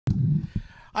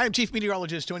I am Chief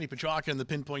Meteorologist Tony Petrarca in the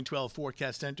Pinpoint 12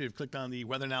 Forecast Center. You've clicked on the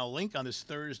Weather Now link on this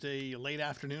Thursday late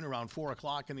afternoon, around 4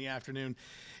 o'clock in the afternoon.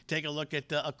 Take a look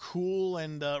at a cool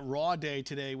and raw day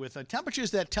today with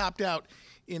temperatures that topped out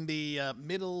in the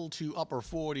middle to upper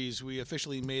 40s. We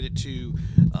officially made it to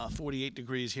 48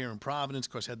 degrees here in Providence.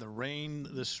 Of course, had the rain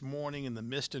this morning and the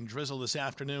mist and drizzle this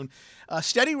afternoon.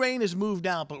 Steady rain has moved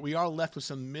out, but we are left with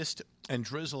some mist and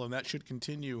drizzle, and that should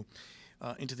continue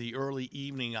into the early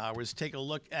evening hours. Take a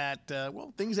look at,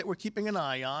 things that we're keeping an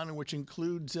eye on, which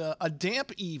includes a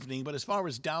damp evening, but as far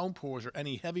as downpours or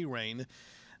any heavy rain,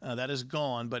 that is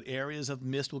gone, but areas of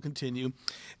mist will continue.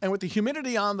 And with the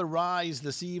humidity on the rise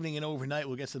this evening and overnight,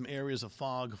 we'll get some areas of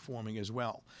fog forming as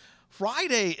well.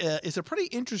 Friday is a pretty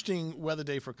interesting weather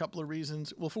day for a couple of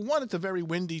reasons. Well, for one, it's a very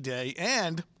windy day,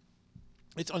 and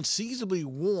it's unseasonably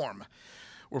warm.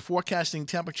 We're forecasting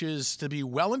temperatures to be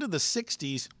well into the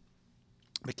 60s.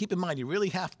 But keep in mind, you really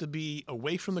have to be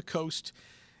away from the coast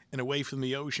and away from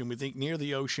the ocean. We think near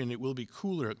the ocean it will be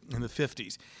cooler in the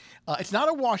 50s. It's not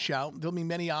a washout. There'll be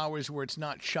many hours where it's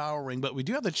not showering, but we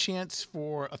do have the chance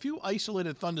for a few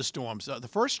isolated thunderstorms. The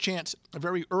first chance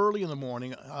very early in the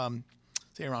morning,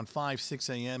 say around 5, 6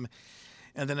 a.m.,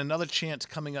 and then another chance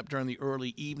coming up during the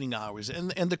early evening hours.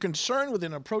 And the concern with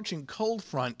an approaching cold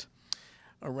front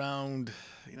around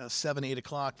 7, 8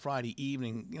 o'clock Friday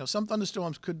evening, some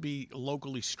thunderstorms could be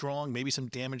locally strong, maybe some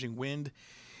damaging wind.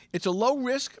 It's a low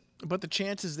risk, but the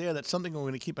chance is there. That's something we're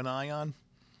going to keep an eye on.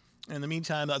 In the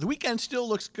meantime, the weekend still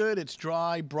looks good. It's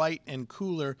dry, bright, and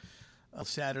cooler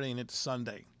Saturday and into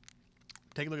Sunday.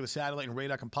 Take a look at the satellite and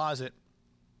radar composite,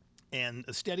 and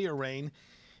a steadier rain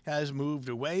has moved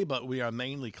away, but we are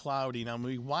mainly cloudy. Now, when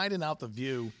we widen out the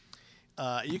view,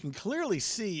 you can clearly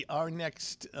see our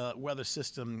next weather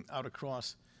system out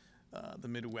across the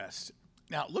Midwest.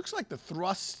 Now, it looks like the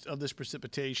thrust of this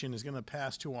precipitation is going to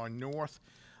pass to our north,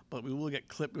 but we will get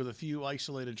clipped with a few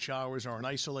isolated showers or an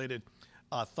isolated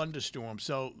thunderstorm.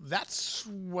 So that's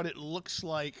what it looks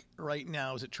like right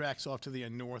now as it tracks off to the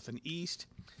north and east.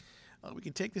 We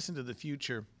can take this into the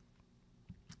future,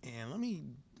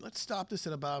 and let's stop this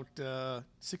at about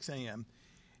 6 a.m.,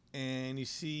 and you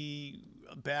see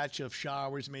a batch of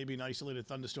showers, maybe an isolated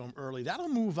thunderstorm early. That'll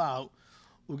move out.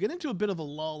 We'll get into a bit of a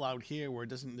lull out here where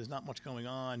there's not much going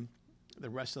on the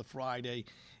rest of Friday.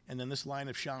 And then this line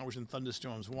of showers and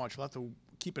thunderstorms, watch. We'll have to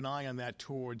keep an eye on that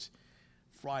towards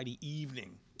Friday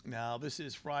evening. Now, this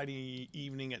is Friday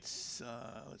evening at,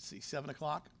 7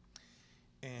 o'clock.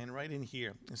 And right in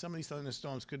here. And some of these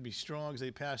thunderstorms could be strong as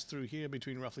they pass through here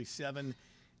between roughly 7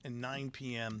 and 9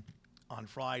 p.m. on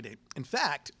Friday. In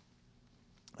fact,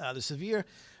 the severe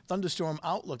thunderstorm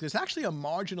outlook, there's actually a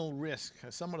marginal risk,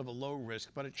 somewhat of a low risk,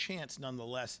 but a chance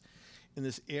nonetheless in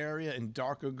this area in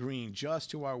darker green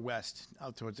just to our west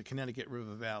out towards the Connecticut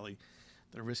River Valley,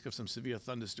 the risk of some severe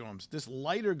thunderstorms. This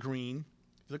lighter green,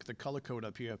 if you look at the color code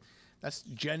up here, that's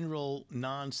general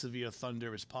non-severe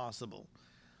thunder is possible.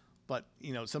 But,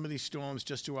 some of these storms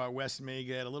just to our west may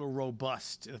get a little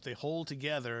robust. And if they hold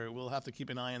together, we'll have to keep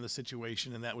an eye on the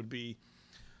situation, and that would be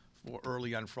for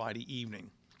early on Friday evening.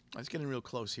 Let's get in real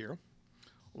close here.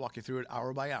 We'll walk you through it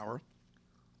hour by hour.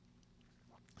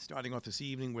 Starting off this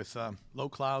evening with low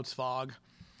clouds, fog,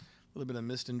 a little bit of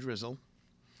mist and drizzle.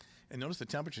 And notice the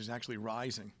temperature is actually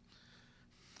rising.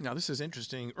 Now, this is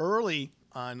interesting. Early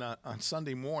on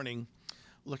Sunday morning,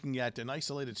 looking at an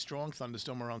isolated strong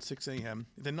thunderstorm around 6 a.m.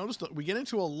 Then notice that we get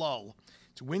into a lull.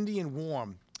 It's windy and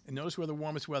warm. And notice where the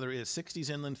warmest weather is, 60s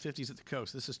inland, 50s at the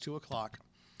coast. This is 2 o'clock.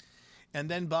 And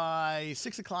then by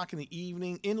 6 o'clock in the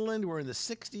evening, inland, we're in the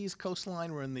 60s.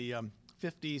 Coastline, we're in the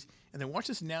 50s. And then watch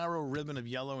this narrow ribbon of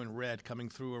yellow and red coming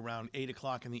through around 8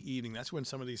 o'clock in the evening. That's when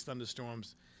some of these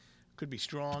thunderstorms could be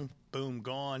strong. Boom,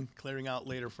 gone, clearing out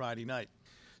later Friday night.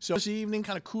 So this evening,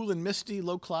 kind of cool and misty,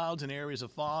 low clouds and areas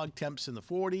of fog, temps in the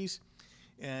 40s.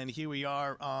 And here we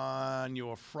are on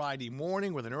your Friday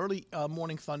morning with an early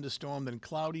morning thunderstorm, then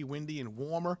cloudy, windy, and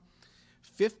warmer.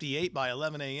 58 by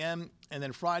 11 a.m. And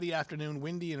then Friday afternoon,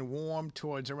 windy and warm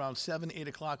towards around 7, 8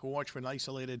 o'clock. We'll watch for an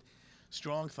isolated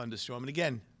strong thunderstorm. And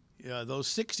again, those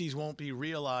 60s won't be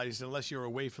realized unless you're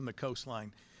away from the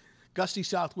coastline. Gusty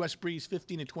southwest breeze,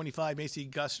 15 to 25, may see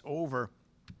gusts over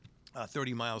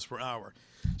 30 miles per hour.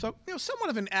 So, somewhat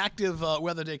of an active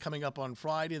weather day coming up on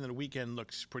Friday, and then the weekend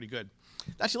looks pretty good.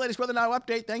 That's your latest Weather Now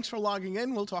update. Thanks for logging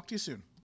in. We'll talk to you soon.